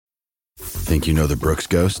Think you know the Brooks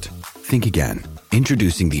Ghost? Think again.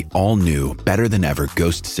 Introducing the all-new, better-than-ever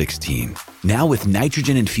Ghost 16. Now with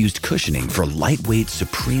nitrogen-infused cushioning for lightweight,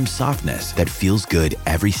 supreme softness that feels good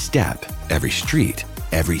every step, every street,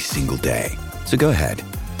 every single day. So go ahead,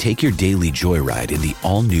 take your daily joyride in the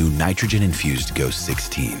all-new nitrogen-infused Ghost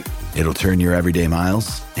 16. It'll turn your everyday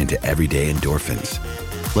miles into everyday endorphins.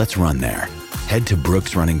 Let's run there. Head to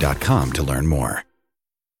brooksrunning.com to learn more.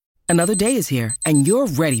 Another day is here, and you're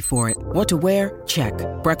ready for it. What to wear? Check.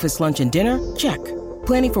 Breakfast, lunch, and dinner? Check.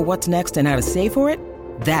 Planning for what's next and how to save for it?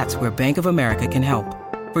 That's where Bank of America can help.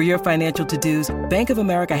 For your financial to-dos, Bank of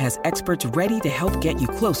America has experts ready to help get you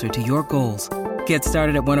closer to your goals. Get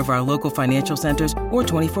started at one of our local financial centers or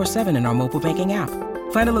 24/7 in our mobile banking app.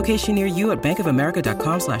 Find a location near you at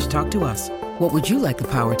bankofamerica.com/talktous. What would you like the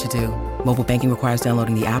power to do? Mobile banking requires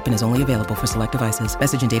downloading the app and is only available for select devices.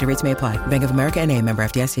 Message and data rates may apply. Bank of America N.A., member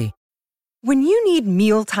FDIC. When you need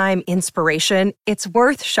mealtime inspiration, it's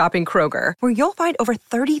worth shopping Kroger, where you'll find over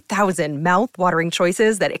 30,000 mouth-watering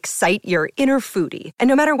choices that excite your inner foodie. And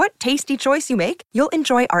no matter what tasty choice you make, you'll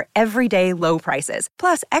enjoy our everyday low prices,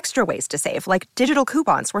 plus extra ways to save, like digital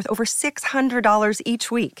coupons worth over $600 each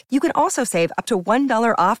week. You can also save up to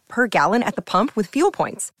 $1 off per gallon at the pump with fuel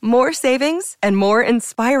points. More savings and more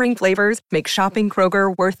inspiring flavors make shopping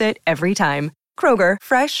Kroger worth it every time. Kroger,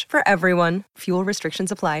 fresh for everyone. Fuel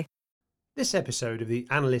restrictions apply. This episode of the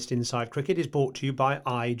Analyst Inside Cricket is brought to you by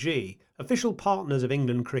IG, official partners of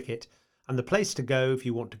England cricket, and the place to go if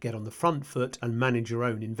you want to get on the front foot and manage your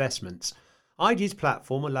own investments. IG's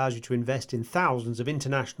platform allows you to invest in thousands of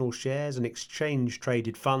international shares and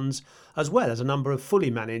exchange-traded funds, as well as a number of fully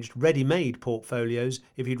managed, ready-made portfolios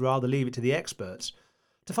if you'd rather leave it to the experts.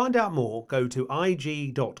 To find out more, go to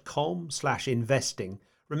ig.com/investing,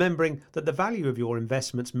 remembering that the value of your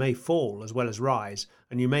investments may fall as well as rise,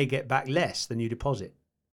 and you may get back less than you deposit.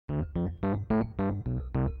 Jones!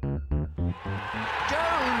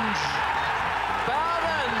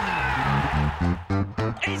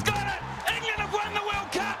 Barden! He's got it! England have won the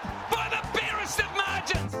World Cup by the barest of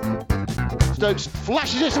margins! Stokes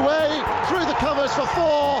flashes it away through the covers for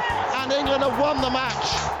 4, and England have won the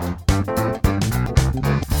match.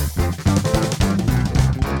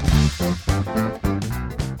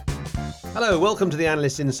 Hello, welcome to the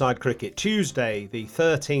Analyst Inside Cricket. Tuesday, the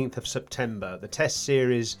 13th of September. The Test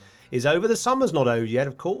series is over. The summer's not over yet,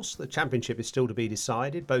 of course. The Championship is still to be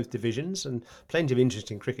decided, both divisions, and plenty of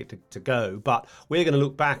interesting cricket to go. But we're going to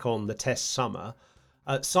look back on the Test summer.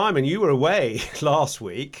 Simon, you were away last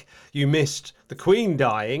week. You missed the Queen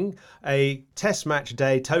dying, a Test match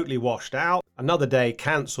day totally washed out, another day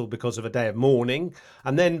cancelled because of a day of mourning,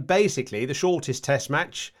 and then basically the shortest Test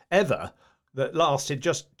match ever that lasted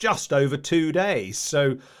just over 2 days.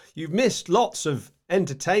 So you've missed lots of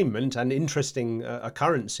entertainment and interesting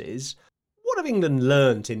occurrences. What have England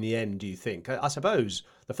learnt in the end, do you think? I suppose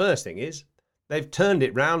the first thing is they've turned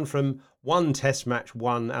it round from one Test match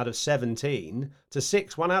 1 out of 17 to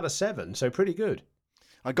 6 1 out of 7. So pretty good.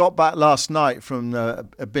 I got back last night from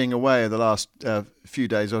being away the last few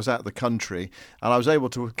days. I was out of the country and I was able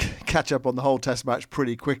to catch up on the whole Test match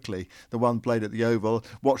pretty quickly. The one played at the Oval,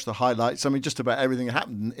 watch the highlights. I mean, just about everything that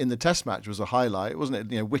happened in the Test match was a highlight, wasn't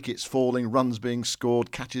it? You know, wickets falling, runs being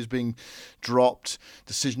scored, catches being dropped,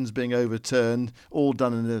 decisions being overturned, all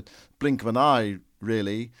done in the blink of an eye,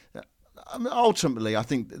 really. I mean, ultimately, I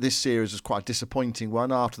think this series was quite a disappointing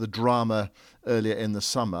one after the drama earlier in the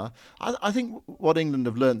summer. I think what England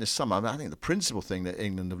have learnt this summer, I think the principal thing that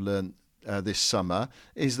England have learnt this summer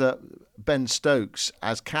is that Ben Stokes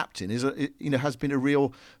as captain has been a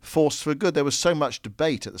real force for good. There was so much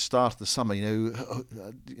debate at the start of the summer.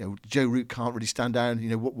 Joe Root can't really stand down.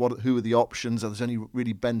 Who are the options? There's only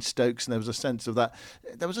really Ben Stokes, and there was a sense of that.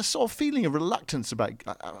 There was a sort of feeling of reluctance about,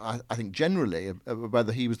 I think, generally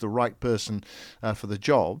whether he was the right person for the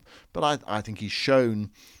job. But I think he's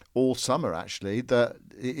shown all summer actually that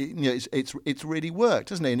it's really worked,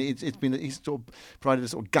 hasn't it? And he's sort of provided a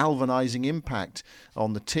sort of galvanising impact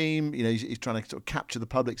on the team. He's trying to sort of capture the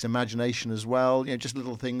public's imagination as well. Just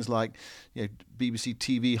little things like BBC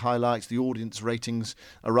TV highlights, the audience ratings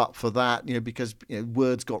are up for that. Because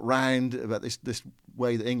words got round about this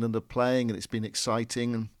way that England are playing, and it's been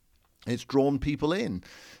exciting and it's drawn people in.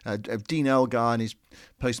 Dean Elgar in his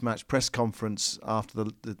post-match press conference after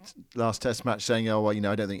the last Test match saying,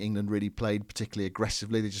 I don't think England really played particularly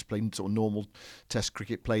aggressively. They just played sort of normal Test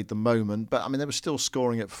cricket played the moment. But, I mean, they were still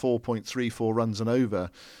scoring at 4.34 runs and over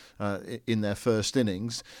in their first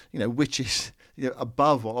innings, which is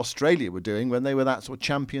above what Australia were doing when they were that sort of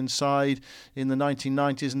champion side in the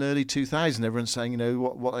 1990s and early 2000s. Everyone's saying,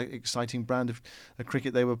 what an exciting brand of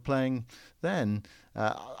cricket they were playing then.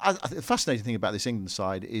 The fascinating thing about this England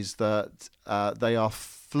side is that they are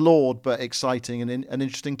flawed but exciting and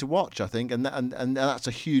interesting to watch, I think, and that's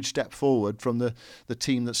a huge step forward from the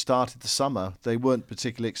team that started the summer. They weren't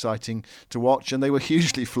particularly exciting to watch, and they were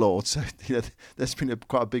hugely flawed. So there's been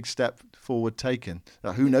quite a big step forward taken.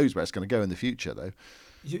 Who knows where it's going to go in the future, though.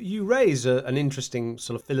 You raise an interesting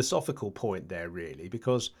sort of philosophical point there, really,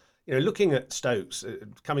 because looking at Stokes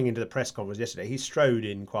coming into the press conference yesterday, he strode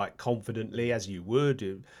in quite confidently, as you would.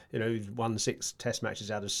 He's won 6 Test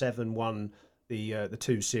matches out of 7, won the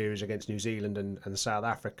 2 series against New Zealand and South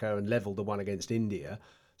Africa, and levelled the one against India.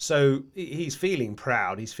 So he's feeling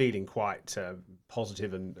proud. He's feeling quite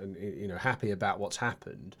positive and happy about what's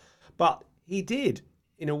happened. But he did,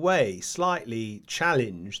 in a way, slightly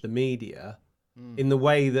challenge the media in the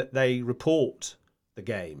way that they report the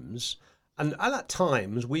games. And at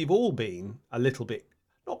times, we've all been a little bit,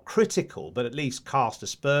 not critical, but at least cast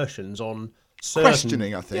aspersions on certain...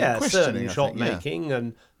 Questioning, I think. Yeah, certain shot making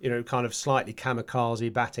and, kind of slightly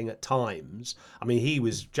kamikaze batting at times. I mean, he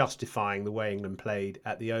was justifying the way England played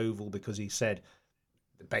at the Oval because he said,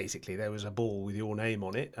 basically, there was a ball with your name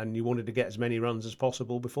on it and you wanted to get as many runs as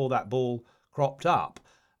possible before that ball cropped up.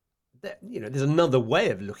 There's another way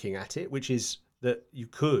of looking at it, which is that you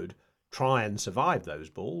could try and survive those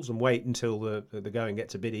balls and wait until the going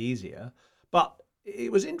gets a bit easier. But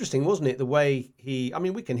it was interesting, wasn't it, the way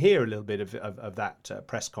we can hear a little bit of that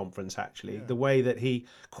press conference, actually, the way that he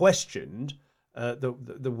questioned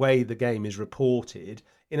the way the game is reported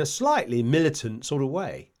in a slightly militant sort of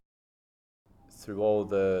way. Through all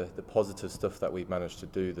the positive stuff that we've managed to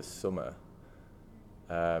do this summer,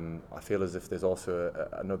 I feel as if there's also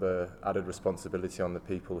another added responsibility on the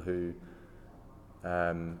people who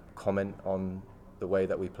comment on the way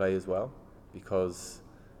that we play as well, because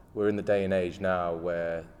we're in the day and age now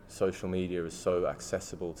where social media is so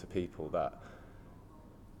accessible to people that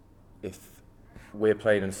if we're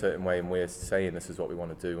playing in a certain way and we're saying this is what we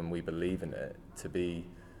want to do and we believe in it, to be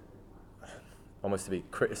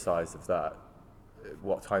criticised of that,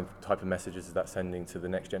 what type of messages is that sending to the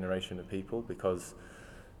next generation of people? Because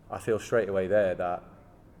I feel straight away there that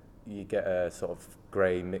you get a sort of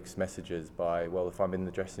grey mixed messages by, well, if I'm in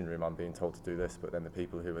the dressing room I'm being told to do this, but then the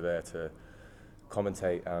people who are there to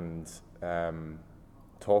commentate and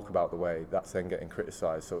talk about the way, that's then getting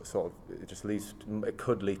criticised. So it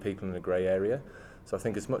could leave people in a grey area. So I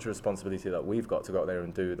think it's much a responsibility that we've got to go out there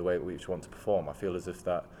and do the way that we each want to perform. I feel as if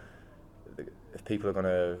people are going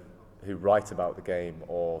to, who write about the game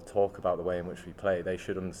or talk about the way in which we play, they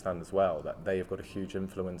should understand as well that they have got a huge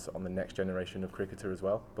influence on the next generation of cricketer as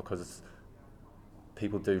well, because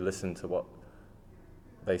people do listen to what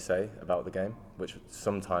they say about the game, which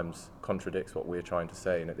sometimes contradicts what we're trying to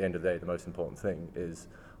say. And at the end of the day, the most important thing is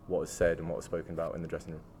what is said and what is spoken about in the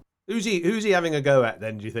dressing room. Who's he having a go at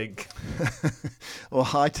then, do you think? Well,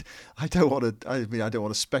 I don't want to. I don't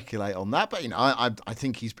want to speculate on that, but I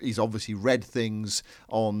think he's obviously read things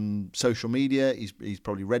on social media. He's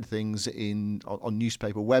probably read things on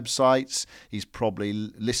newspaper websites. He's probably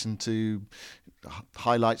listened to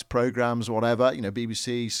highlights programs, whatever,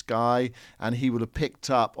 BBC, Sky, and he would have picked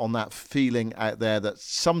up on that feeling out there that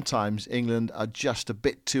sometimes England are just a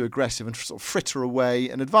bit too aggressive and sort of fritter away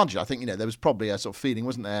an advantage. I think there was probably a sort of feeling,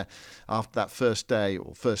 wasn't there, after that first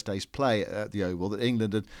day's play at the Oval, that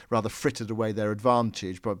England had rather frittered away their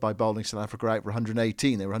advantage by bowling South Africa out for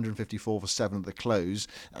 118. They were 154 for 7 at the close.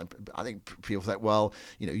 And I think people thought, well,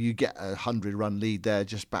 you get a 100-run lead there,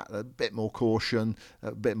 just bat a bit more caution,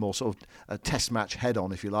 a bit more sort of a test match head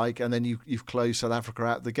on, if you like, and then you've closed South Africa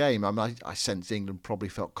out of the game. I sense England probably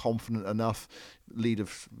felt confident enough, lead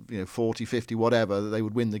of 40, 50, whatever, that they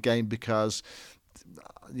would win the game because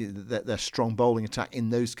their strong bowling attack in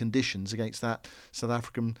those conditions against that South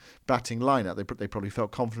African batting lineup, they probably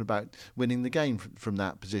felt confident about winning the game from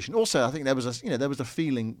that position. Also, I think there was a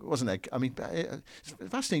feeling, wasn't there? I mean, it's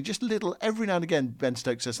fascinating. Just little every now and again, Ben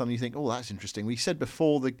Stokes says something you think, oh, that's interesting. We said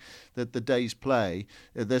before the day's play,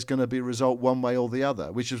 there's going to be a result one way or the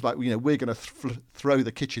other, which is like we're going to throw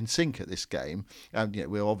the kitchen sink at this game, and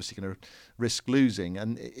we're obviously going to risk losing.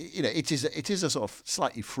 And it is a sort of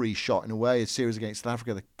slightly free shot in a way. A series against South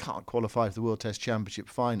Africa that can't qualify for the World Test Championship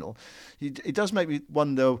final. It does make me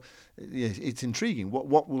wonder. It's intriguing.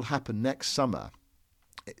 What will happen next summer?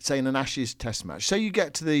 Say in an Ashes Test match. Say you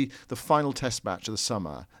get to the final Test match of the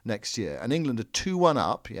summer next year, and England are 2-1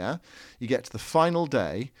 up. Yeah, you get to the final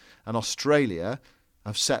day, and Australia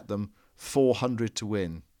have set them 400 to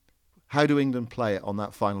win. How do England play it on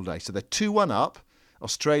that final day? So they're 2-1 up.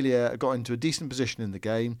 Australia got into a decent position in the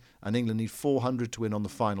game, and England need 400 to win on the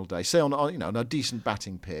final day. Say on a decent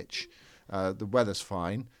batting pitch, the weather's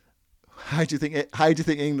fine. How do you think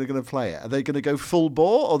England are going to play it? Are they going to go full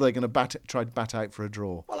bore, or are they going to try to bat out for a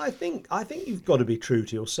draw? Well, I think you've got to be true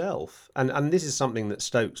to yourself, and this is something that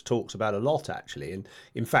Stokes talks about a lot, actually. And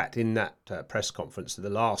in fact, in that press conference, the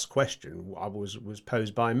last question was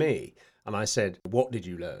posed by me, and I said, "What did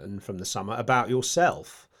you learn from the summer about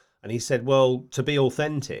yourself?" And he said, "Well, to be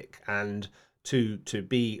authentic and to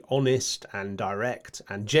be honest and direct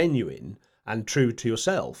and genuine and true to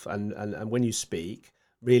yourself, and when you speak,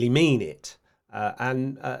 really mean it."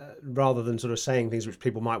 And rather than sort of saying things which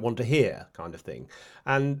people might want to hear, kind of thing.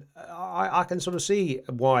 And I can sort of see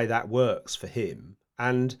why that works for him.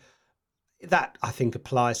 And that, I think,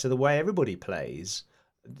 applies to the way everybody plays.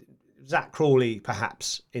 Zach Crawley,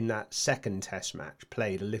 perhaps, in that second Test match,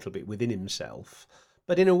 played a little bit within himself.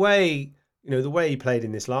 But in a way, the way he played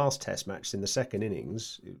in this last Test match in the second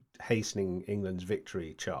innings, hastening England's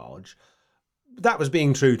victory charge, that was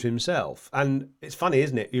being true to himself. And it's funny,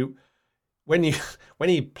 isn't it? When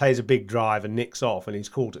he plays a big drive and nicks off and he's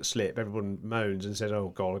caught at slip, everyone moans and says, "Oh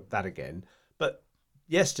God, that again." But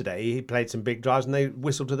yesterday he played some big drives and they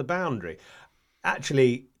whistled to the boundary.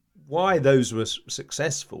 Actually, why those were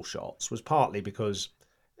successful shots was partly because,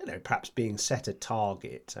 perhaps being set a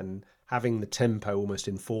target and having the tempo almost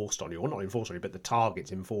enforced on you, or not enforced on you, but the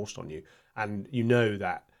target's enforced on you, and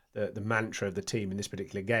that the mantra of the team in this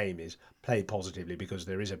particular game is play positively because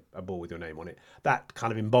there is a ball with your name on it. That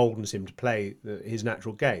kind of emboldens him to play his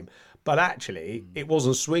natural game. But actually, it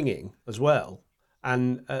wasn't swinging as well.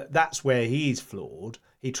 And that's where he's flawed.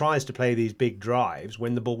 He tries to play these big drives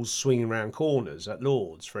when the ball's swinging around corners at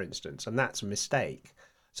Lord's, for instance, and that's a mistake.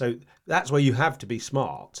 So that's where you have to be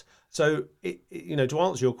smart. So, to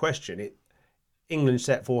answer your question, England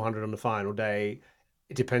set 400 on the final day.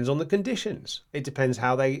 It depends on the conditions. It depends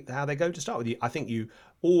how they go to start with. I think you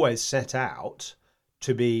always set out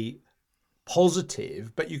to be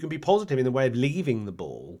positive, but you can be positive in the way of leaving the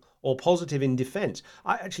ball or positive in defence.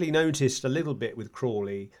 I actually noticed a little bit with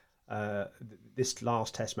Crawley this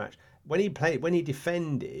last Test match. When he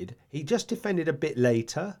defended, he just defended a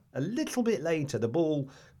little bit later. The ball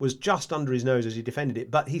was just under his nose as he defended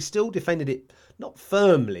it, but he still defended it not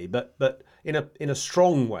firmly, but in a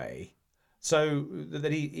strong way. So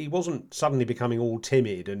that he wasn't suddenly becoming all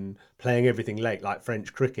timid and playing everything late like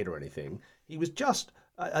French cricket or anything. He was just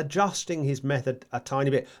adjusting his method a tiny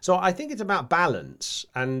bit. So I think it's about balance.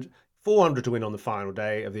 And 400 to win on the final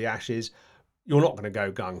day of the Ashes, you're not going to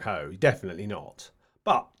go gung-ho. Definitely not.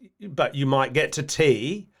 But you might get to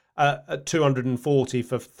tea at 240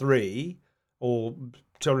 for 3 or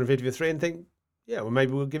 250 for 3 and think, yeah, well,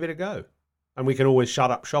 maybe we'll give it a go. And we can always shut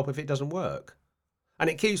up shop if it doesn't work. And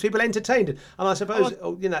it keeps people entertained. And I suppose,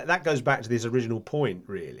 that goes back to this original point,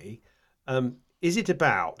 really. Is it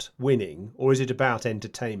about winning or is it about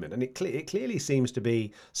entertainment? And it clearly seems to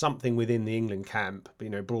be something within the England camp,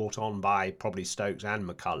 brought on by probably Stokes and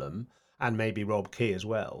McCullum and maybe Rob Key as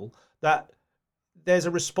well, that there's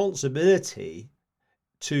a responsibility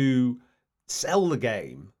to sell the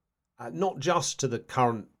game, not just to the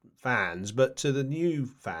current fans, but to the new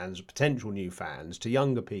fans, potential new fans, to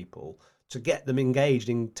younger people, to get them engaged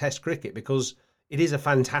in Test cricket, because it is a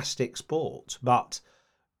fantastic sport. But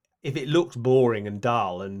if it looks boring and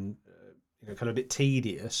dull and kind of a bit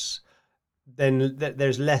tedious, then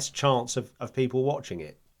there's less chance of people watching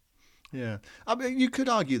it. Yeah. I mean, you could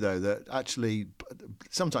argue, though, that actually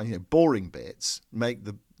sometimes boring bits make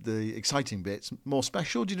the exciting bits more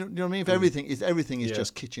special. Do you know what I mean? If everything is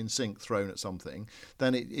just kitchen sink thrown at something,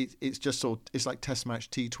 then it's just it's like Test match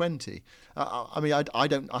T20. I mean, I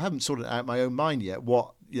haven't sorted out my own mind yet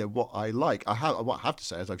what I like. What I have to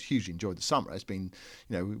say is I've hugely enjoyed the summer. It's been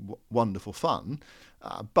wonderful fun.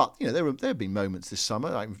 But there have been moments this summer,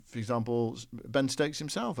 like for example Ben Stokes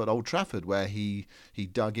himself at Old Trafford, where he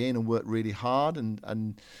dug in and worked really hard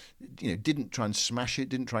and didn't try and smash it,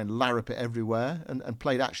 didn't try and larrup it everywhere, and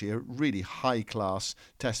played actually a really high class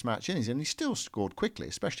Test match innings, and he still scored quickly,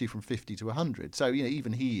 especially from 50 to 100. So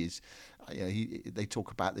even he is. They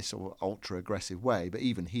talk about this sort of ultra aggressive way, but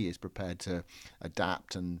even he is prepared to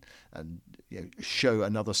adapt and show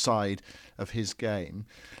another side of his game.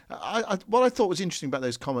 What I thought was interesting about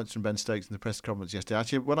those comments from Ben Stokes in the press conference yesterday,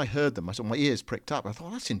 actually, when I heard them, I thought my ears pricked up. I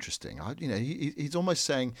thought, that's interesting. He's almost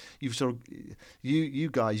saying, you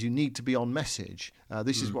guys, you need to be on message.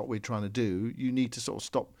 This is what we're trying to do. You need to sort of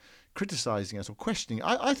stop criticising us or questioning.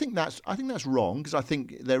 I think that's wrong, because I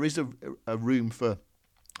think there is a room for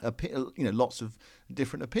lots of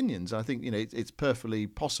different opinions. I think it's perfectly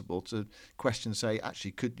possible to question, say,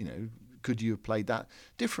 actually, could you have played that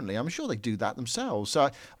differently? I'm sure they do that themselves. So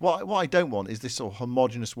what I don't want is this sort of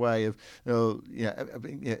homogenous way of,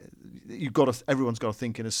 everyone's got to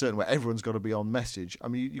think in a certain way. Everyone's got to be on message. I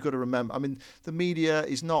mean, you've got to remember. I mean, the media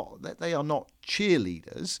is not. They are not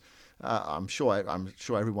cheerleaders. I'm sure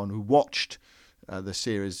everyone who watched the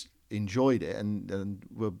series enjoyed it and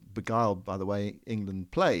were beguiled by the way England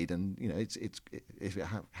played. And if it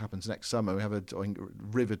happens next summer, we have a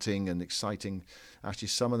riveting and exciting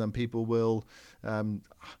Ashes summer, then people will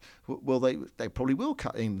they probably will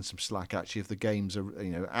cut England some slack actually if the games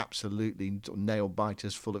are absolutely nail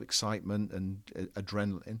biters, full of excitement and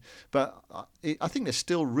adrenaline. But I think there's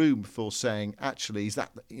still room for saying actually is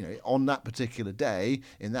that on that particular day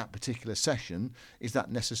in that particular session, is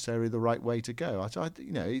that necessarily the right way to go?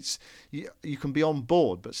 It's you can be on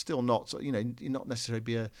board but still not not necessarily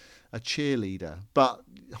be a cheerleader. But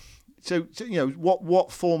so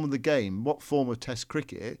what form of the game, what form of Test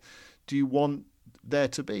cricket do you want there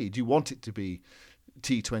to be? Do you want it to be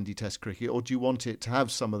T20 Test cricket, or do you want it to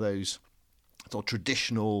have some of those sort of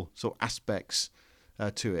traditional sort of aspects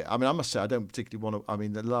to it? I mean, I must say I don't particularly want to. I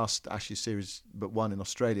mean, the last Ashes series but one in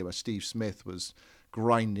Australia where Steve Smith was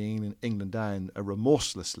grinding England down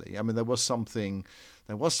remorselessly. I mean, there was something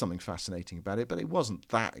fascinating about it, but it wasn't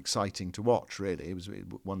that exciting to watch, really. It was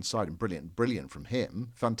one-sided, brilliant from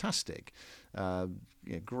him, fantastic,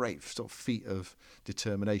 great sort of feat of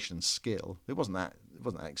determination and skill. It wasn't that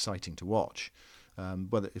exciting to watch. I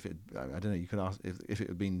don't know. You can ask if it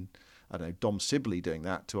had been, I don't know, Dom Sibley doing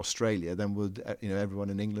that to Australia, then would everyone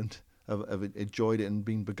in England have enjoyed it and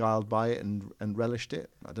been beguiled by it and relished it?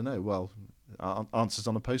 I don't know. Well, answers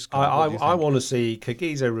on a postcard. I want to see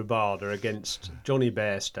Kagiso Rabada against Johnny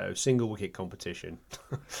Bairstow, single wicket competition.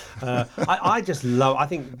 I just love. I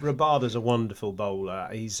think Rabada's a wonderful bowler.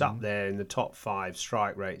 He's up there in the top 5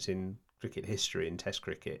 strike rates in cricket history in Test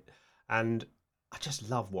cricket, and I just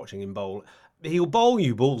love watching him bowl. He'll bowl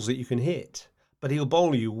you balls that you can hit, but he'll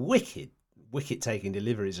bowl you wicket-taking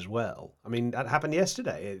deliveries as well. I mean, that happened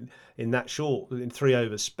yesterday in that short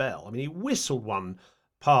 3-over spell. I mean, he whistled one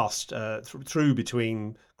past through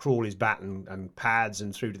between Crawley's bat and pads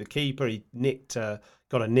and through to the keeper. He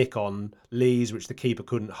got a nick on Lees, which the keeper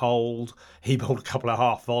couldn't hold. He bowled a couple of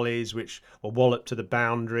half volleys, which were walloped to the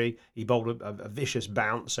boundary. He bowled a vicious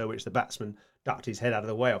bouncer, which the batsman ducked his head out of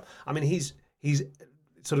the way of. I mean, he's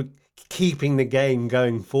sort of keeping the game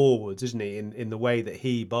going forwards, isn't he, in the way that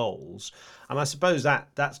he bowls. And I suppose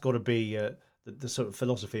that's got to be the sort of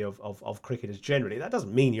philosophy of cricketers generally. That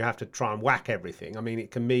doesn't mean you have to try and whack everything. I mean,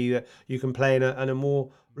 it can be that you can play in a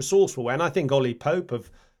more resourceful way. And I think Ollie Pope,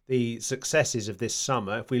 of the successes of this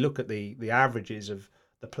summer, if we look at the averages of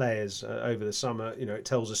the players over the summer, it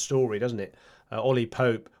tells a story, doesn't it? Ollie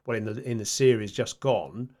Pope, in the series just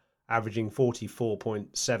gone, averaging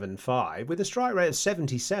 44.75 with a strike rate of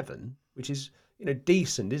 77, which is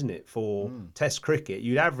decent, isn't it, for Test cricket?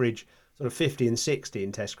 You'd average sort of 50 and 60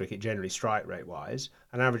 in Test cricket generally, strike rate wise,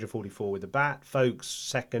 an average of 44 with the bat. Folkes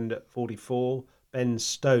second at 44, Ben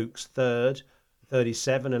Stokes third,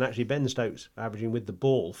 37, and actually Ben Stokes averaging with the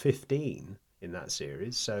ball 15 in that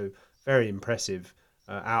series. So very impressive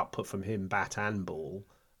output from him, bat and ball.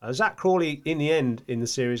 Zach Crawley in the end in the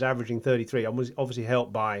series averaging 33, was obviously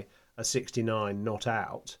helped by a 69 not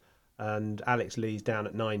out. And Alex Lees down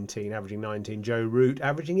at 19, averaging 19. Joe Root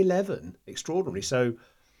averaging 11. Extraordinary. So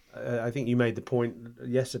I think you made the point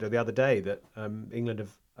the other day, that England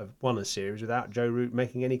have won a series without Joe Root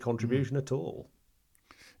making any contribution at all.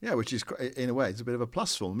 Yeah, which is, in a way, it's a bit of a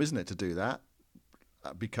plus for him, isn't it, to do that?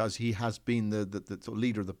 Because he has been the sort of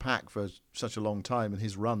leader of the pack for such a long time, and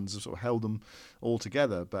his runs have sort of held them all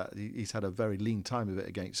together. But he's had a very lean time of it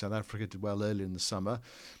against South Africa. Did well earlier in the summer,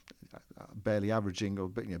 barely averaging or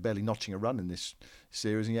barely notching a run in this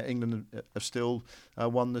series, and yet England have still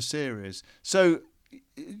won the series. So,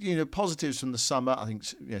 positives from the summer. I think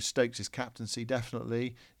Stokes' captaincy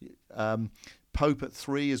definitely. Pope at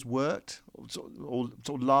 3 has worked, or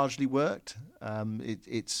sort of largely worked.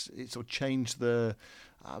 It's sort of changed the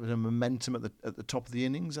momentum at the top of the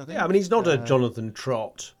innings, I think. Yeah, I mean, he's not a Jonathan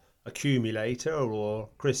Trott accumulator or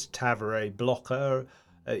Chris Tavare blocker.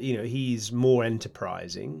 He's more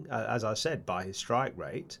enterprising, as I said, by his strike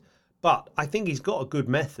rate. But I think he's got a good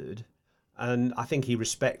method, and I think he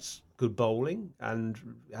respects good bowling and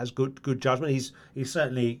has good judgment. He's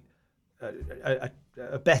certainly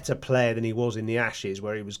a better player than he was in the Ashes,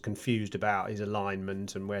 where he was confused about his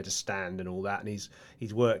alignment and where to stand and all that. And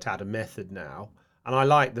he's worked out a method now, and I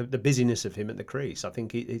like the busyness of him at the crease. I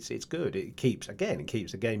think it's good. It keeps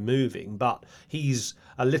the game moving, but he's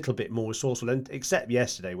a little bit more resourceful. And except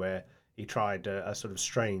yesterday, where he tried a sort of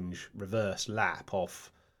strange reverse lap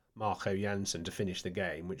off Marco Jansen to finish the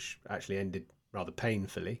game, which actually ended rather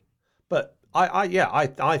painfully. But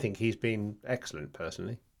I think he's been excellent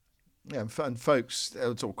personally. Yeah, and Folkes,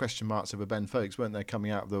 sort of question marks over Ben Folkes, weren't there,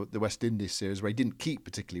 coming out of the West Indies series where he didn't keep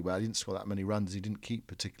particularly well. He didn't score that many runs. He didn't keep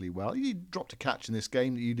particularly well. He dropped a catch in this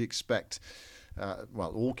game that you'd expect,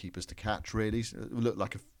 all keepers to catch, really. It looked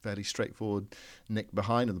like a fairly straightforward nick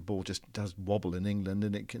behind, and the ball just does wobble in England,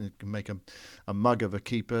 and it can make a mug of a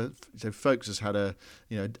keeper. So Folkes has had a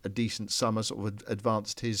decent summer, sort of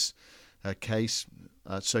advanced his case.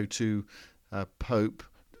 So too Pope.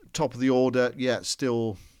 Top of the order,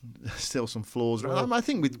 still some flaws. I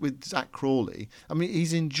think with Zach Crawley, I mean,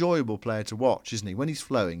 he's an enjoyable player to watch, isn't he? When he's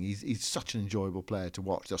flowing, he's such an enjoyable player to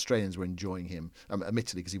watch. The Australians were enjoying him,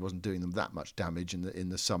 admittedly, because he wasn't doing them that much damage in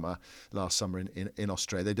the summer, last summer in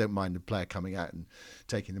Australia. They don't mind a player coming out and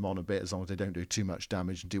taking them on a bit, as long as they don't do too much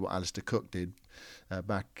damage and do what Alistair Cook did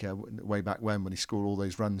way back when he scored all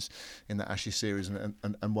those runs in the Ashes series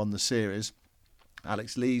and won the series.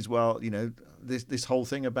 Alex Lees, this whole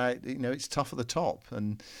thing about, it's tough at the top,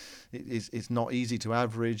 and it's not easy to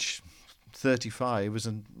average 35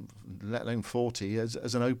 let alone 40 as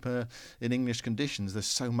an opener in English conditions. There's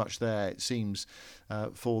so much there, it seems,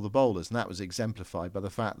 for the bowlers, and that was exemplified by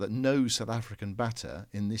the fact that no South African batter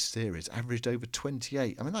in this series averaged over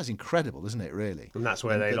 28. I mean, that's incredible, isn't it, really? And that's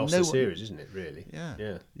where they lost the series, isn't it, really?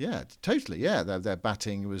 Yeah, totally. Yeah, their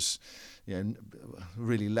batting was,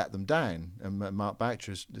 really let them down, and Mark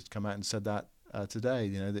Boucher has come out and said that today.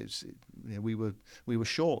 We were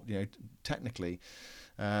short, technically.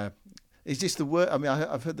 Is this the worst? I mean,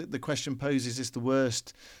 I've heard the question posed: is this the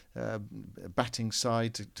worst batting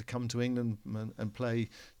side to come to England and play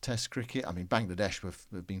Test cricket? I mean, Bangladesh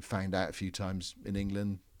have been found out a few times in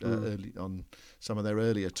England early on some of their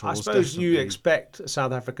earlier tours. I suppose you expect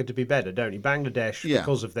South Africa to be better, don't you? Bangladesh,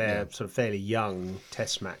 because of their sort of fairly young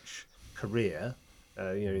Test match career,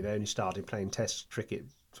 they only started playing Test cricket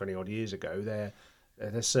 20 odd years ago.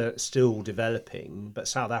 They're still developing, but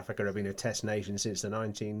South Africa have been a Test nation since the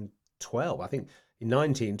 1912. I think in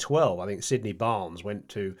 1912, Sydney Barnes went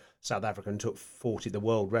to South Africa and took the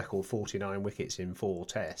world record 49 wickets in 4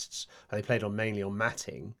 tests. And they played mainly on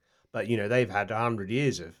matting, but they've had 100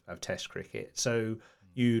 years of Test cricket. So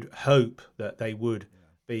you'd hope that they would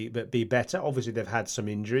be better. Obviously, they've had some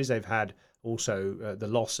injuries. They've had also the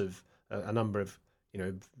loss of a number of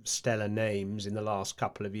stellar names in the last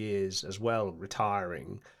couple of years as well,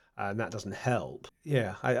 retiring. And that doesn't help.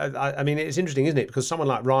 Yeah, I mean, it's interesting, isn't it? Because someone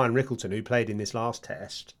like Ryan Rickleton, who played in this last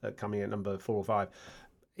test, coming at number 4 or 5,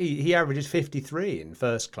 he averages 53 in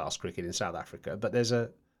first-class cricket in South Africa. But there's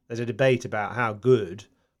a debate about how good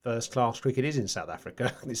first-class cricket is in South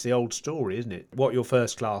Africa. It's the old story, isn't it? What your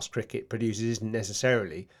first-class cricket produces isn't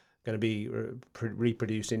necessarily going to be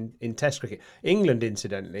reproduced in Test cricket. England,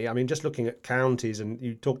 incidentally, I mean, just looking at counties, and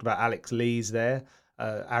you talked about Alex Lees there,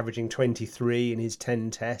 averaging 23 in his 10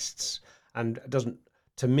 tests, and doesn't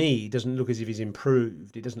look as if he's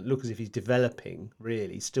improved. It doesn't look as if he's developing,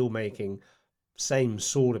 really, still making same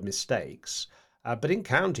sort of mistakes. But in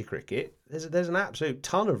county cricket, there's an absolute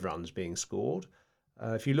ton of runs being scored.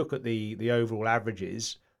 If you look at the overall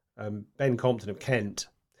averages, Ben Compton of Kent,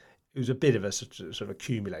 who's a bit of a sort of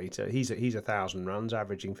accumulator, he's 1,000 runs,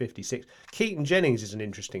 averaging 56. Keaton Jennings is an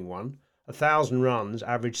interesting one. 1,000 runs,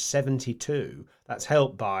 average 72. That's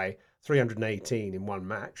helped by 318 in one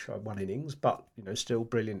match, one innings, but still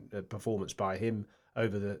brilliant performance by him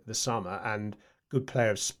over the summer, and good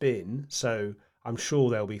player of spin. So I'm sure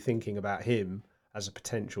they'll be thinking about him as a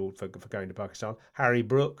potential for going to Pakistan. Harry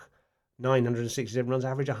Brook, 967 runs,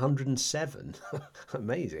 average 107.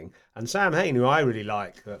 Amazing. And Sam Hain, who I really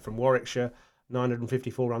like, from Warwickshire,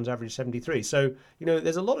 954 runs, average 73. So,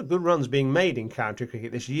 there's a lot of good runs being made in county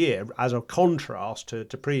cricket this year as a contrast to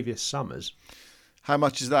previous summers. How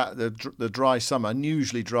much is that, the dry summer,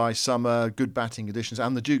 unusually dry summer, good batting conditions,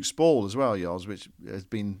 and the Duke's ball as well, Yoz, which has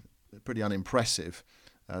been pretty unimpressive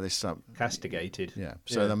this summer. Castigated. Yeah.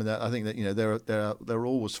 So, yeah. I mean, I think that, there are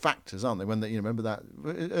always factors, aren't they? When remember that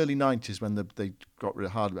early 90s when they got rid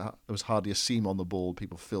of there was hardly a seam on the ball.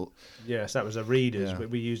 People felt. Yes, that was a Readers. Yeah.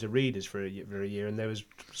 We used a Readers for a year, and there was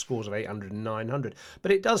scores of 800 and 900.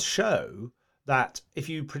 But it does show that if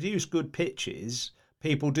you produce good pitches,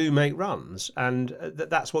 people do make runs, and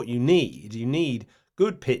that's what you need. You need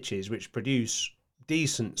good pitches which produce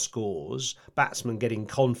decent scores, batsmen getting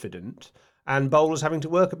confident, and bowlers having to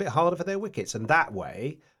work a bit harder for their wickets. And that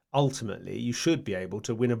way, ultimately, you should be able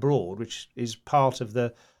to win abroad, which is part of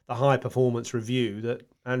the high performance review that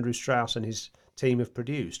Andrew Strauss and his team have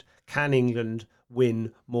produced. Can England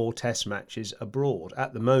win more Test matches abroad?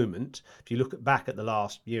 At the moment, if you look back at the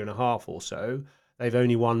last year and a half or so, they've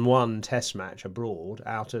only won one Test match abroad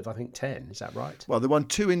out of, I think, 10. Is that right? Well, they won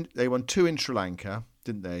two in Sri Lanka,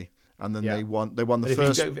 didn't they? And then they won the But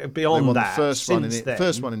first. if you go beyond they won that, the first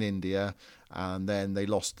since one in India, and then they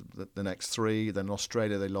lost the next three. Then in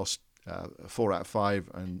Australia they lost 4 out of 5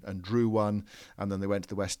 and drew one, and then they went to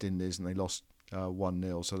the West Indies and they lost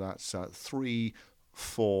 1-0. So that's 3,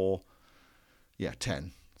 4,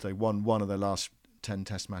 10. So they won one of their last 10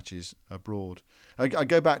 Test matches abroad. I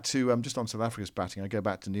go back to, just on South Africa's batting, I go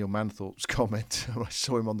back to Neil Manthorpe's comment. I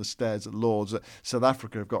saw him on the stairs at Lords that South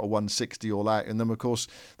Africa have got a 160 all out in them. Of course,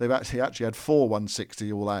 they've actually had 4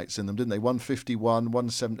 160 all outs in them, didn't they? 151,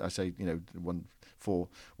 170, I say, 4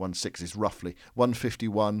 160s roughly.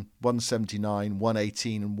 151, 179,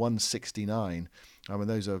 118 and 169. I mean,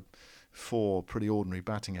 those are 4 pretty ordinary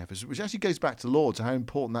batting efforts, which actually goes back to Lords, how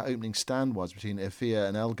important that opening stand was between Efia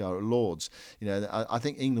and Elgar at Lords. I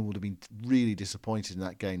think England would have been really disappointed in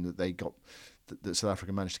that game that they got that South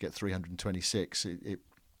Africa managed to get 326.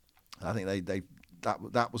 I think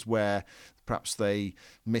that was where perhaps they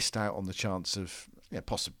missed out on the chance of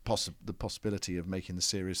the possibility of making the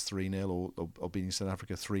series 3-0 or beating South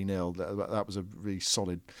Africa 3-0. That was a really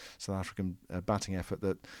solid South African batting effort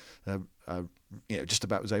that just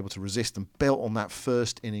about was able to resist and built on that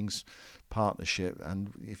first innings partnership. And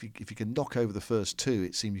if you can knock over the first 2,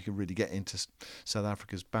 it seemed you could really get into South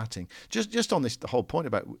Africa's batting. Just on the whole point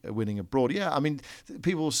about winning abroad. Yeah, I mean,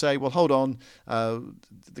 people will say, well, hold on,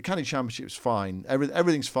 the County Championship's fine.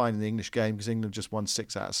 Everything's fine in the English game because England just won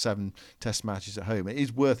 6 out of 7 Test matches at home. It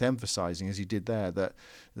is worth emphasising, as you did there, that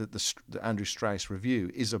the Andrew Strauss review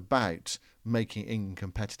is about making England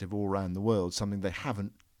competitive all around the world, something they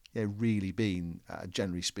haven't really been,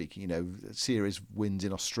 generally speaking. Series wins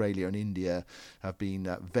in Australia and India have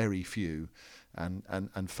been very few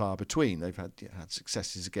and far between. They've had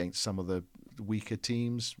successes against some of the weaker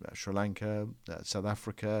teams, Sri Lanka, South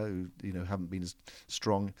Africa, who haven't been as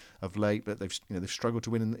strong of late, but they've struggled to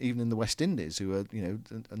win even in the West Indies, who are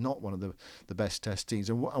not one of the best Test teams.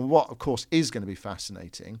 And what of course is going to be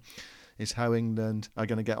fascinating is how England are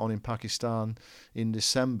going to get on in Pakistan in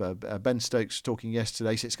December. Ben Stokes talking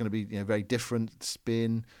yesterday said it's going to be very different,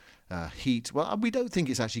 spin, heat. Well, we don't think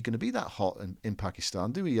it's actually going to be that hot in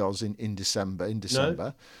Pakistan, do we, Oz, in December?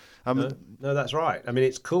 No, that's right. I mean,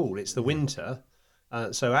 it's cool. It's the winter.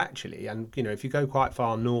 So actually, and if you go quite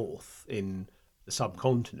far north in the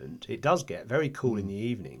subcontinent, it does get very cool in the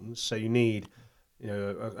evenings. So you need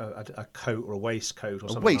a coat or a waistcoat or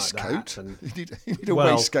something like that. You need a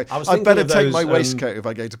waistcoat. I'd better take my waistcoat if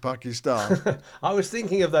I go to Pakistan. I was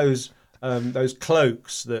thinking of those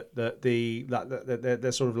cloaks that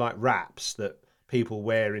they're sort of like wraps that people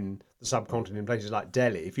wear in the subcontinent in places like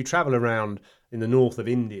Delhi. If you travel around in the north of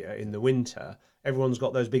India in the winter, everyone's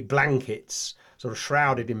got those big blankets, sort of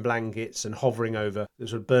shrouded in blankets and hovering over the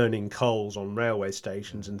sort of burning coals on railway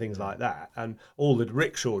stations and things like that. And all the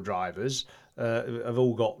rickshaw drivers have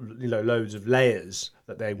all got loads of layers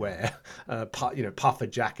that they wear, puffer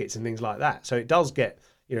jackets and things like that. So it does get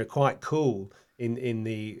quite cool in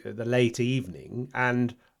the late evening,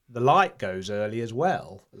 and the light goes early as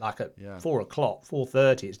well. Like at 4 o'clock,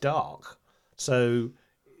 4:30, it's dark. So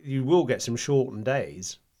you will get some shortened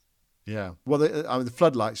days. Yeah, well, the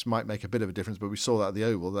floodlights might make a bit of a difference, but we saw that at the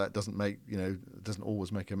Oval. That doesn't doesn't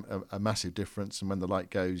always make a massive difference. And when the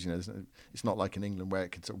light goes, it's not like in England where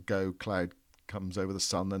it can sort of go, cloud comes over the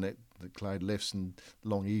sun and the cloud lifts and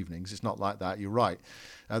long evenings. It's not like that. You're right.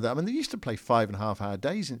 They used to play 5.5-hour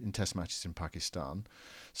days in Test matches in Pakistan.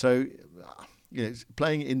 So,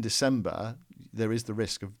 playing in December, there is the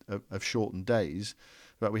risk of shortened days.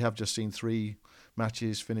 But we have just seen 3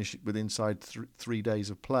 matches finish with inside 3 days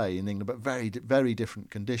of play in England, but very, very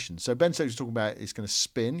different conditions. So Ben Stokes is talking about it's going to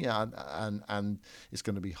spin, and it's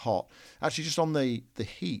going to be hot. Actually, just on the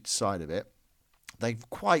heat side of it, they've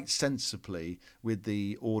quite sensibly, with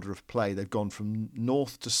the order of play, they've gone from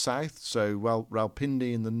north to south. So,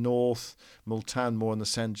 Rawalpindi in the north, Multan more in the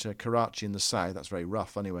centre, Karachi in the south. That's very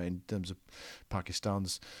rough anyway in terms of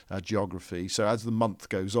Pakistan's geography. So as the month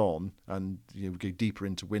goes on and we go deeper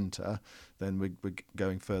into winter, then we're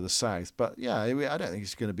going further south. But yeah, I don't think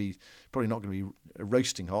it's going to be, probably not going to be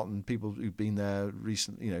roasting hot. And people who've been there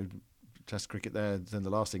recently, Test cricket there than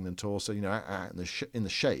the last England tour, so out in the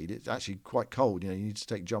shade, it's actually quite cold. You need to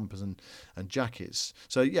take jumpers and jackets.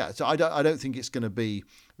 So yeah, so I don't think it's going to be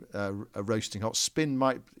roasting hot. Spin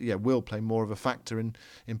will play more of a factor in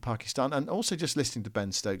Pakistan. And also just listening to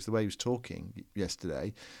Ben Stokes, the way he was talking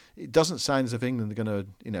yesterday, it doesn't sound as if England are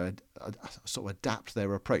going to, sort of adapt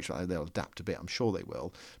their approach. They'll adapt a bit, I'm sure they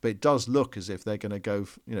will. But it does look as if they're going to go,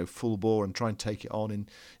 full bore and try and take it on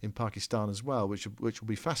in Pakistan as well, which will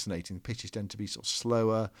be fascinating. The pitches tend to be sort of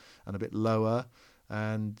slower and a bit lower,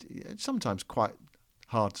 and sometimes quite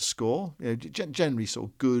hard to score. Generally sort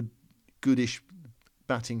of goodish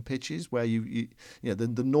batting pitches where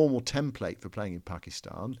the normal template for playing in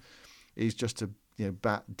Pakistan is just to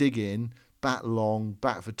dig in, bat long,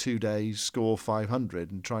 bat for 2 days, score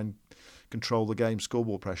 500, and try and control the game,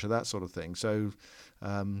 scoreboard pressure, that sort of thing. So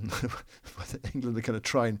England are going to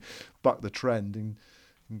try and buck the trend and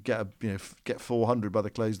get 400 by the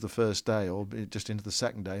close of the first day, or just into the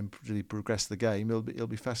second day, and really progress the game. It'll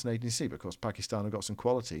be fascinating to see. But of course, Pakistan have got some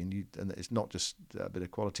quality, and it's not just a bit of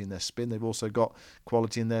quality in their spin. They've also got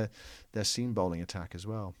quality in their seam bowling attack as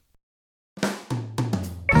well.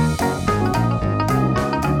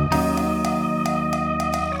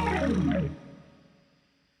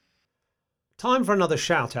 Time for another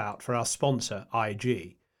shout out for our sponsor,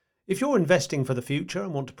 IG. If you're investing for the future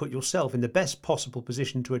and want to put yourself in the best possible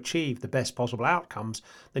position to achieve the best possible outcomes,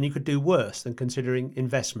 then you could do worse than considering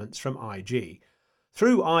investments from IG.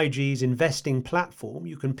 Through IG's investing platform,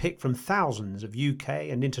 you can pick from thousands of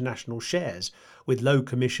UK and international shares with low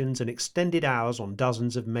commissions and extended hours on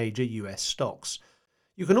dozens of major US stocks.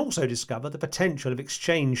 You can also discover the potential of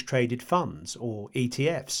exchange-traded funds, or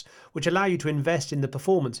ETFs, which allow you to invest in the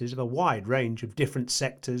performances of a wide range of different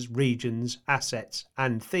sectors, regions, assets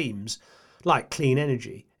and themes, like clean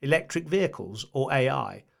energy, electric vehicles or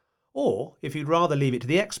AI. Or, if you'd rather leave it to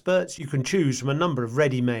the experts, you can choose from a number of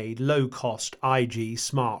ready-made, low-cost IG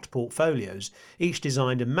smart portfolios, each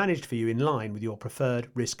designed and managed for you in line with your preferred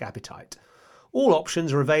risk appetite. All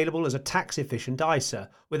options are available as a tax-efficient ISA,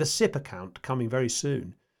 with a SIP account coming very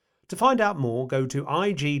soon. To find out more, go to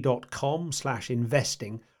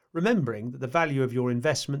ig.com/investing, remembering that the value of your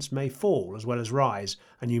investments may fall as well as rise,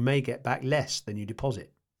 and you may get back less than you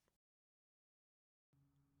deposit.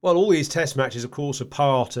 Well, all these test matches, of course, are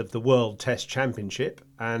part of the World Test Championship,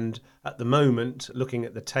 and at the moment, looking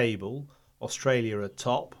at the table, Australia are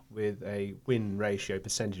top with a win ratio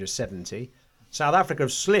percentage of 70. South Africa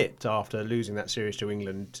have slipped after losing that series to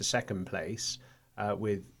England to second place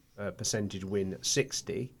with a percentage win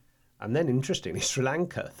 60. And then, interestingly, Sri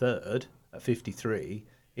Lanka third at 53,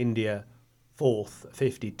 India fourth at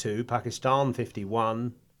 52, Pakistan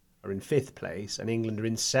 51 are in fifth place, and England are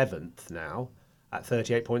in seventh now at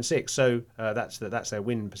 38.6. So that's their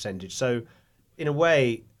win percentage. So in a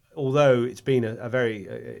way, although it's been a very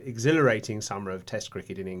exhilarating summer of Test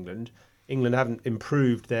cricket in England, England haven't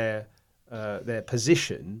improved their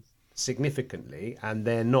position significantly, and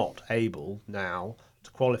they're not able now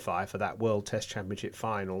to qualify for that World Test Championship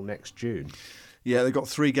final next June. Yeah, they've got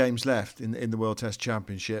 3 games left in the World Test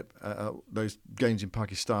Championship. Those games in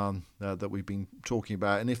Pakistan that we've been talking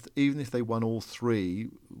about, and even if they won all 3,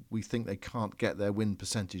 we think they can't get their win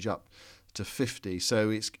percentage up to 50. So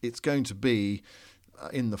it's going to be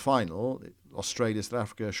in the final: Australia, South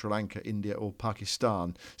Africa, Sri Lanka, India, or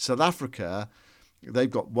Pakistan. South Africa,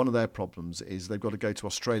 they've got one of their problems is they've got to go to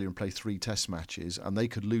Australia and play 3 test matches, and they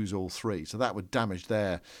could lose all 3. So that would damage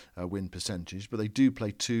their win percentage. But they do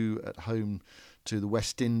play 2 at home to the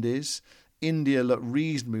West Indies. India look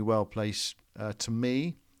reasonably well placed to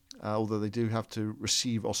me, although they do have to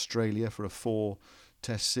receive Australia for a 4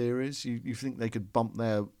 test series. You think they could bump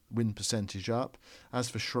their win percentage up. As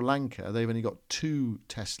for Sri Lanka, they've only got 2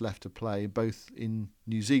 tests left to play, both in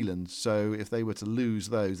New Zealand. So if they were to lose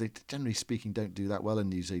those, they generally speaking don't do that well in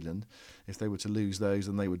New Zealand. If they were to lose those,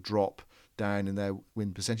 then they would drop down in their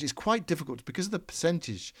win percentage. It's quite difficult because of the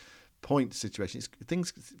percentage point situation.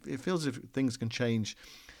 It feels as if things can change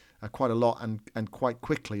quite a lot and quite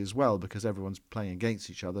quickly as well, because everyone's playing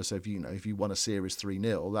against each other. So if you won a series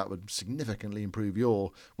 3-0, that would significantly improve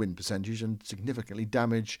your win percentage and significantly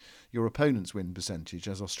damage your opponent's win percentage,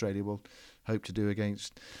 as Australia will hope to do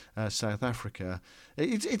against South Africa.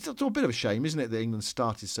 It's a bit of a shame, isn't it, that England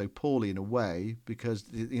started so poorly in a way, because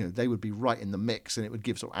they would be right in the mix, and it would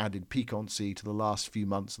give sort of added piquancy to the last few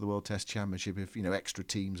months of the World Test Championship if extra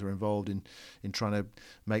teams are involved in trying to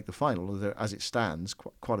make the final. Although, as it stands,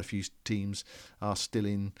 quite a few teams are still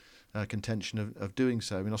in contention of doing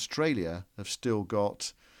so. I mean, Australia have still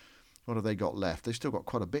got, what have they got left? They've still got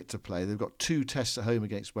quite a bit to play. They've got 2 tests at home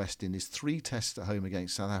against West Indies, 3 tests at home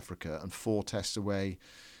against South Africa, and 4 tests away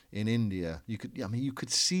in India. You could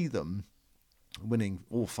see them winning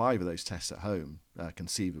all 5 of those tests at home,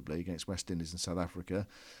 conceivably, against West Indies and South Africa,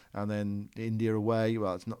 and then India away.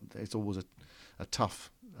 Well, it's always a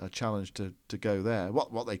tough challenge to go there.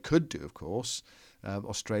 What they could do, of course,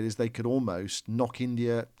 Australia, is they could almost knock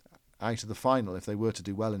India out of the final if they were to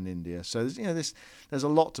do well in India. So there's a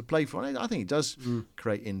lot to play for. And I think it does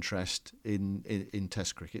create interest in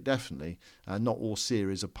Test cricket, definitely. Not all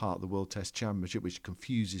series are part of the World Test Championship, which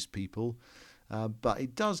confuses people. But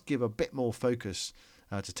it does give a bit more focus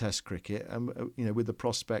to Test cricket, and with the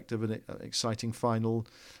prospect of an exciting final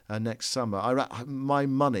next summer. My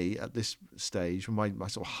money at this stage, my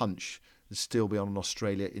sort of hunch, would still be on an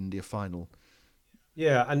Australia-India final.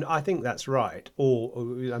 Yeah, and I think that's right.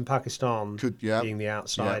 And Pakistan being the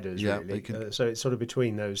outsiders, really. So it's sort of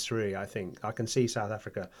between those 3. I think I can see South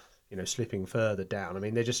Africa, slipping further down. I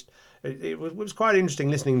mean, it was quite interesting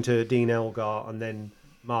listening to Dean Elgar and then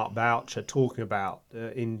Mark Boucher talking about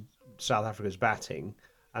in South Africa's batting,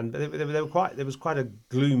 and there was quite a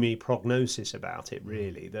gloomy prognosis about it,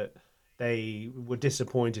 really, that they were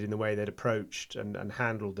disappointed in the way they'd approached and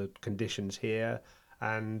handled the conditions here.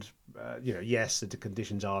 And yes, the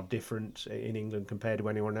conditions are different in England compared to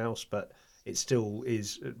anyone else, but it still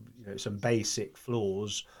is. Some basic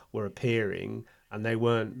flaws were appearing, and they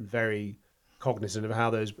weren't very cognizant of how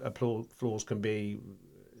those flaws can be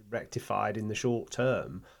rectified in the short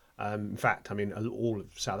term. In fact, I mean, all of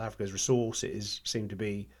South Africa's resources seem to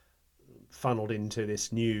be funneled into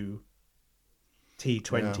this new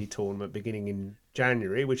T20 tournament beginning in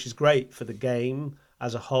January, which is great for the game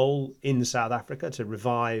as a whole in South Africa, to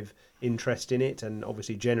revive interest in it and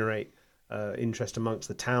obviously generate interest amongst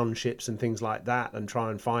the townships and things like that, and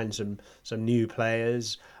try and find some new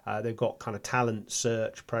players. They've got kind of talent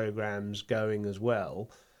search programs going as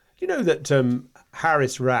well. You know that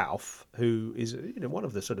Haris Rauf, who is one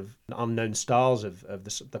of the sort of unknown stars of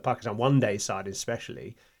the Pakistan one-day side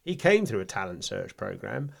especially, he came through a talent search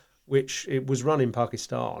program which it was run in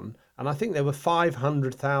Pakistan, and I think there were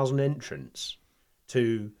 500,000 entrants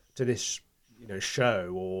to this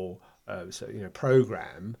show or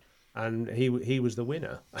program, and he was the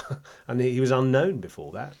winner, and he was unknown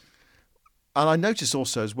before that. And I noticed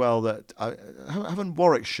also as well that haven't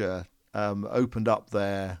Warwickshire opened up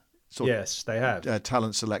their they have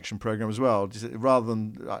talent selection program as well. Rather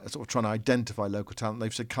than sort of trying to identify local talent,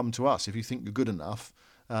 they've said, come to us if you think you're good enough.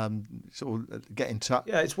 Sort of get in touch.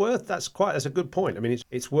 Yeah, it's worth. That's a good point. I mean,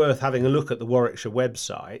 it's worth having a look at the Warwickshire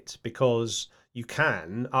website, because you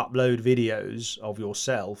can upload videos of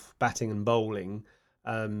yourself batting and bowling,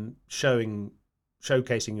 showcasing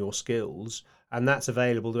your skills, and that's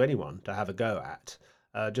available to anyone to have a go at.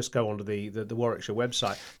 Just go onto the Warwickshire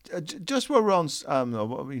website. Just while we're on,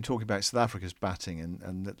 what were you talking about South Africa's batting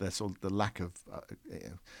and the sort of the lack of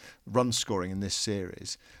run scoring in this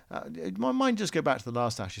series? My mind just go back to the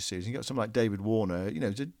last Ashes series. You got someone like David Warner,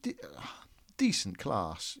 it's a decent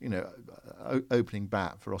class, opening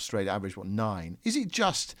bat for Australia, average 9.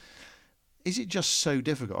 Is it just so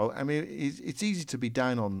difficult? I mean, it's easy to be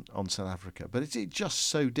down on South Africa, but is it just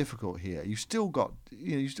so difficult here? You've still got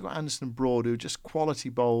Anderson and Broad, who are just quality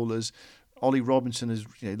bowlers. Ollie Robinson has,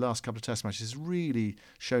 last couple of Test matches, has really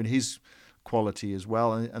shown his quality as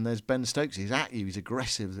well. And there's Ben Stokes. He's at you. He's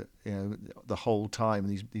aggressive, the whole time.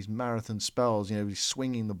 And these marathon spells, he's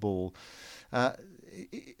swinging the ball. I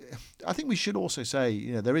think we should also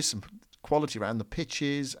say, there is some quality around the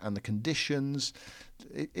pitches and the conditions.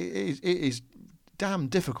 It is damn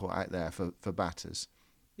difficult out there for batters.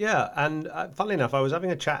 Yeah, and funnily enough, I was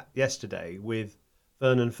having a chat yesterday with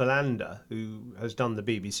Vernon Philander, who has done the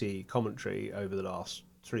BBC commentary over the last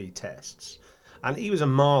 3 tests, and he was a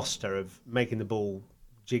master of making the ball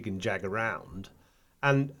jig and jag around.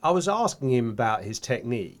 And I was asking him about his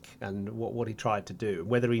technique and what he tried to do,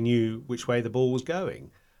 whether he knew which way the ball was going.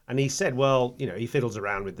 And he said, well, he fiddles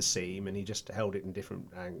around with the seam and he just held it in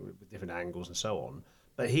different angles and so on.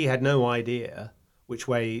 But he had no idea which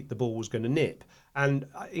way the ball was going to nip. And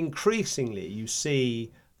increasingly, you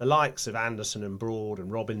see the likes of Anderson and Broad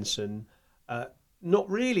and Robinson not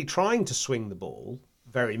really trying to swing the ball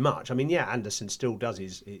very much. I mean, yeah, Anderson still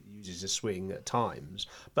uses a swing at times,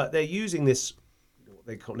 but they're using this, what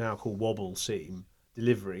they now call wobble seam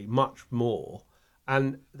delivery, much more.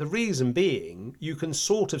 And the reason being, you can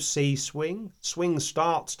sort of see swing. Swing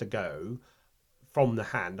starts to go from the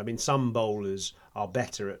hand. I mean, some bowlers are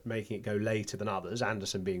better at making it go later than others,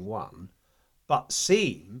 Anderson being one. But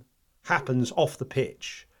seam happens off the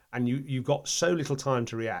pitch, and you've got so little time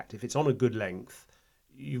to react. If it's on a good length,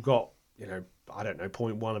 you've got,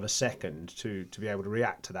 0.1 of a second to be able to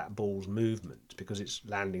react to that ball's movement because it's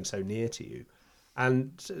landing so near to you.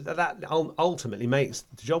 And that ultimately makes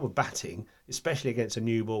the job of batting, especially against a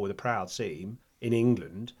new ball with a proud seam in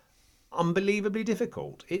England, unbelievably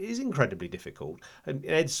difficult. It is incredibly difficult. And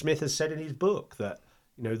Ed Smith has said in his book that,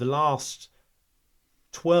 the last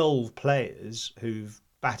 12 players who've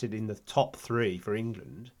batted in the top 3 for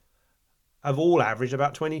England have all averaged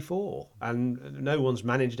about 24, and no one's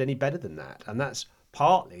managed any better than that. And that's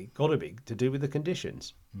partly got to be to do with the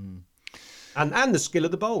conditions. And the skill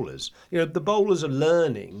of the bowlers. The bowlers are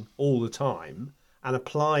learning all the time and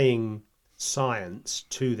applying science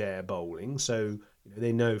to their bowling. So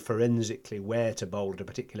they know forensically where to bowl at a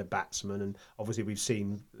particular batsman. And obviously we've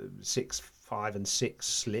seen 6, 5 and 6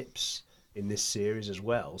 slips in this series as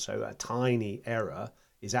well. So a tiny error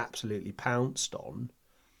is absolutely pounced on.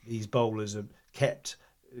 These bowlers are kept,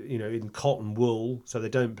 in cotton wool, so they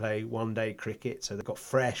don't play one-day cricket. So they've got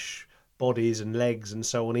fresh bodies and legs and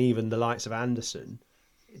so on, even the likes of Anderson.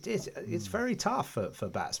 It's very tough for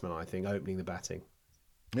batsmen, I think, opening the batting.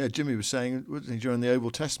 Yeah, Jimmy was saying, wasn't he, during the Oval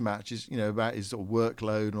Test matches, about his sort of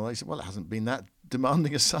workload and all that. He said, well, it hasn't been that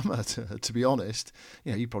demanding a summer, to be honest.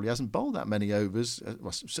 He probably hasn't bowled that many overs.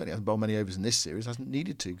 Well, certainly hasn't bowled many overs in this series, hasn't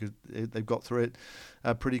needed to, because they've got through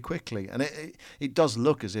it pretty quickly. And it does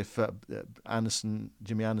look as if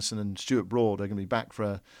Jimmy Anderson and Stuart Broad are going to be back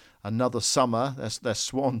for another summer. Their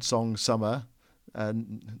swan song summer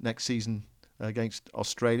next season against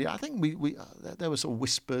Australia. I think we there were sort of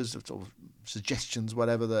whispers, sort of suggestions,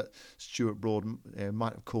 whatever, that Stuart Broad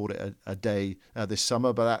might have called it a day this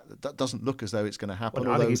summer, but that doesn't look as though it's going to happen.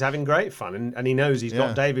 Well, I think he's having great fun, and he knows he's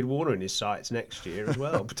got David Warner in his sights next year as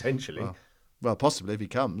well, potentially. Well, possibly if he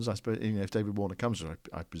comes. I suppose if David Warner comes,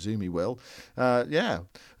 I presume he will.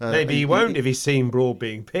 Maybe he won't. If he's seen Broad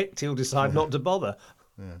being picked, he'll decide not to bother.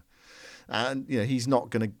 Yeah. And he's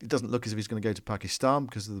not going to. It doesn't look as if he's going to go to Pakistan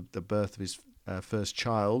because of the birth of his first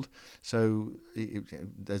child. So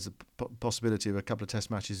there's a possibility of a couple of Test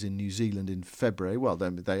matches in New Zealand in February. Well,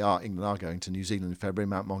 then England are going to New Zealand in February.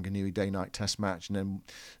 Mount Maunganui day-night Test match, and then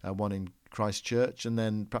one in Christchurch, and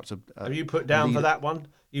then perhaps a. Have you put down for that one?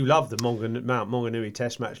 You loved the Mount Maunganui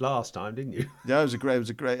Test match last time, didn't you? Yeah, it was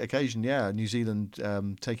a great occasion. Yeah, New Zealand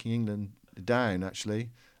taking England down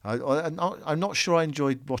actually. I'm not sure I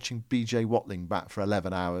enjoyed watching BJ Watling bat for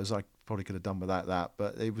 11 hours. I probably could have done without that,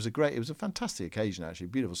 but it was a fantastic occasion actually.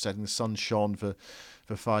 Beautiful setting, the sun shone for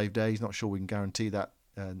 5 days. Not sure we can guarantee that.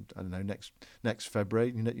 I don't know, next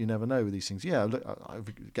February. You never know with these things. Yeah, look, I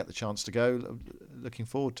get the chance to go. Looking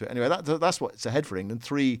forward to it. Anyway, that's what's ahead for England.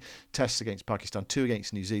 3 tests against Pakistan, 2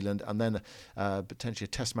 against New Zealand, and then potentially a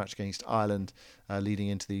Test match against Ireland leading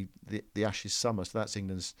into the Ashes summer. So that's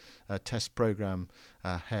England's Test programme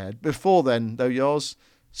ahead. Before then, though, yours,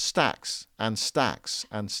 stacks and stacks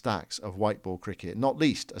and stacks of white ball cricket, not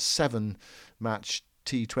least a 7-match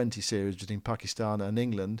T20 series between Pakistan and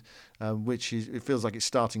England, which it feels like it's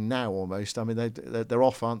starting now almost. I mean, they're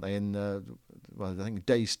off, aren't they? In I think a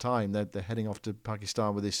day's time, they're heading off to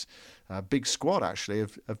Pakistan with this big squad actually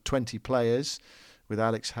of 20 players, with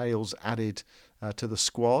Alex Hales added to the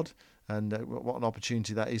squad, and what an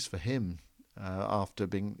opportunity that is for him after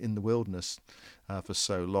being in the wilderness for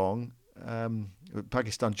so long.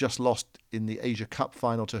 Pakistan just lost in the Asia Cup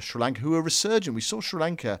final to Sri Lanka, who are resurgent. We saw Sri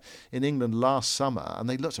Lanka in England last summer, and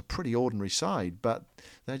they looked a pretty ordinary side, but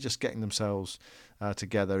they're just getting themselves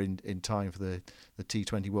together in time for the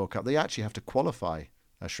T20 World Cup. They actually have to qualify.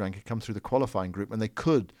 Sri Lanka come through the qualifying group, and they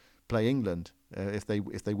could play England if they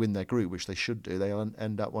win their group, which they should do. They'll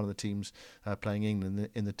end up one of the teams playing England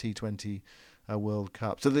in the T20 World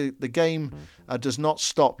Cup. So the game does not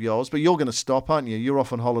stop, yours, but you're going to stop, aren't you? You're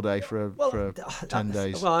off on holiday for 10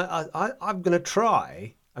 days. Well, I'm going to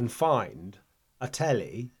try and find a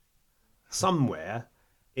telly somewhere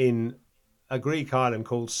in a Greek island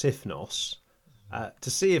called Sifnos to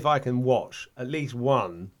see if I can watch at least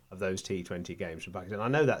one of those T20 games from Pakistan. I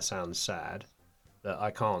know that sounds sad, that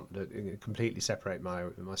I can't completely separate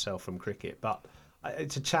myself from cricket, but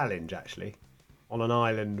it's a challenge actually, on an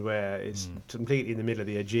island where it's completely in the middle of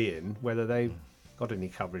the Aegean, whether they've got any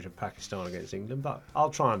coverage of Pakistan against England, but I'll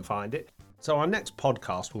try and find it. So our next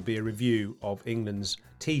podcast will be a review of England's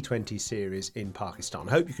T20 series in Pakistan.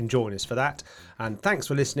 I hope you can join us for that. And thanks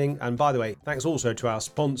for listening. And by the way, thanks also to our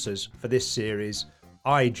sponsors for this series,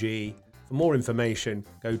 IG. For more information,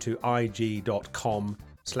 go to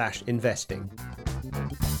ig.com/investing.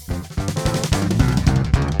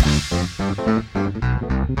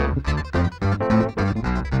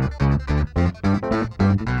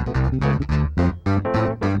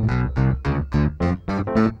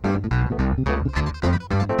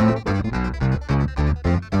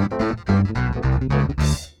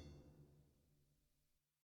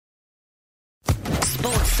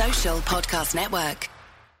 Social Podcast Network.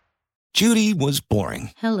 Judy was boring.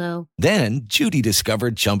 Hello. Then Judy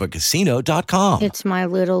discovered ChumbaCasino.com. It's my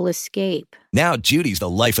little escape. Now Judy's the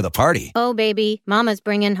life of the party. Oh, baby, mama's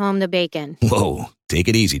bringing home the bacon. Whoa, take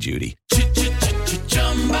it easy, Judy.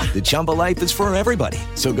 The Chumba life is for everybody.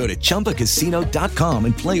 So go to ChumbaCasino.com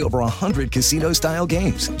and play over 100 casino-style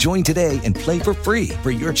games. Join today and play for free for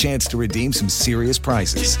your chance to redeem some serious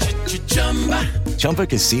prizes.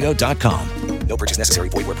 ChumbaCasino.com. No purchase necessary.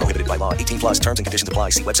 Void where prohibited by law. 18+ terms and conditions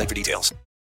apply. See website for details.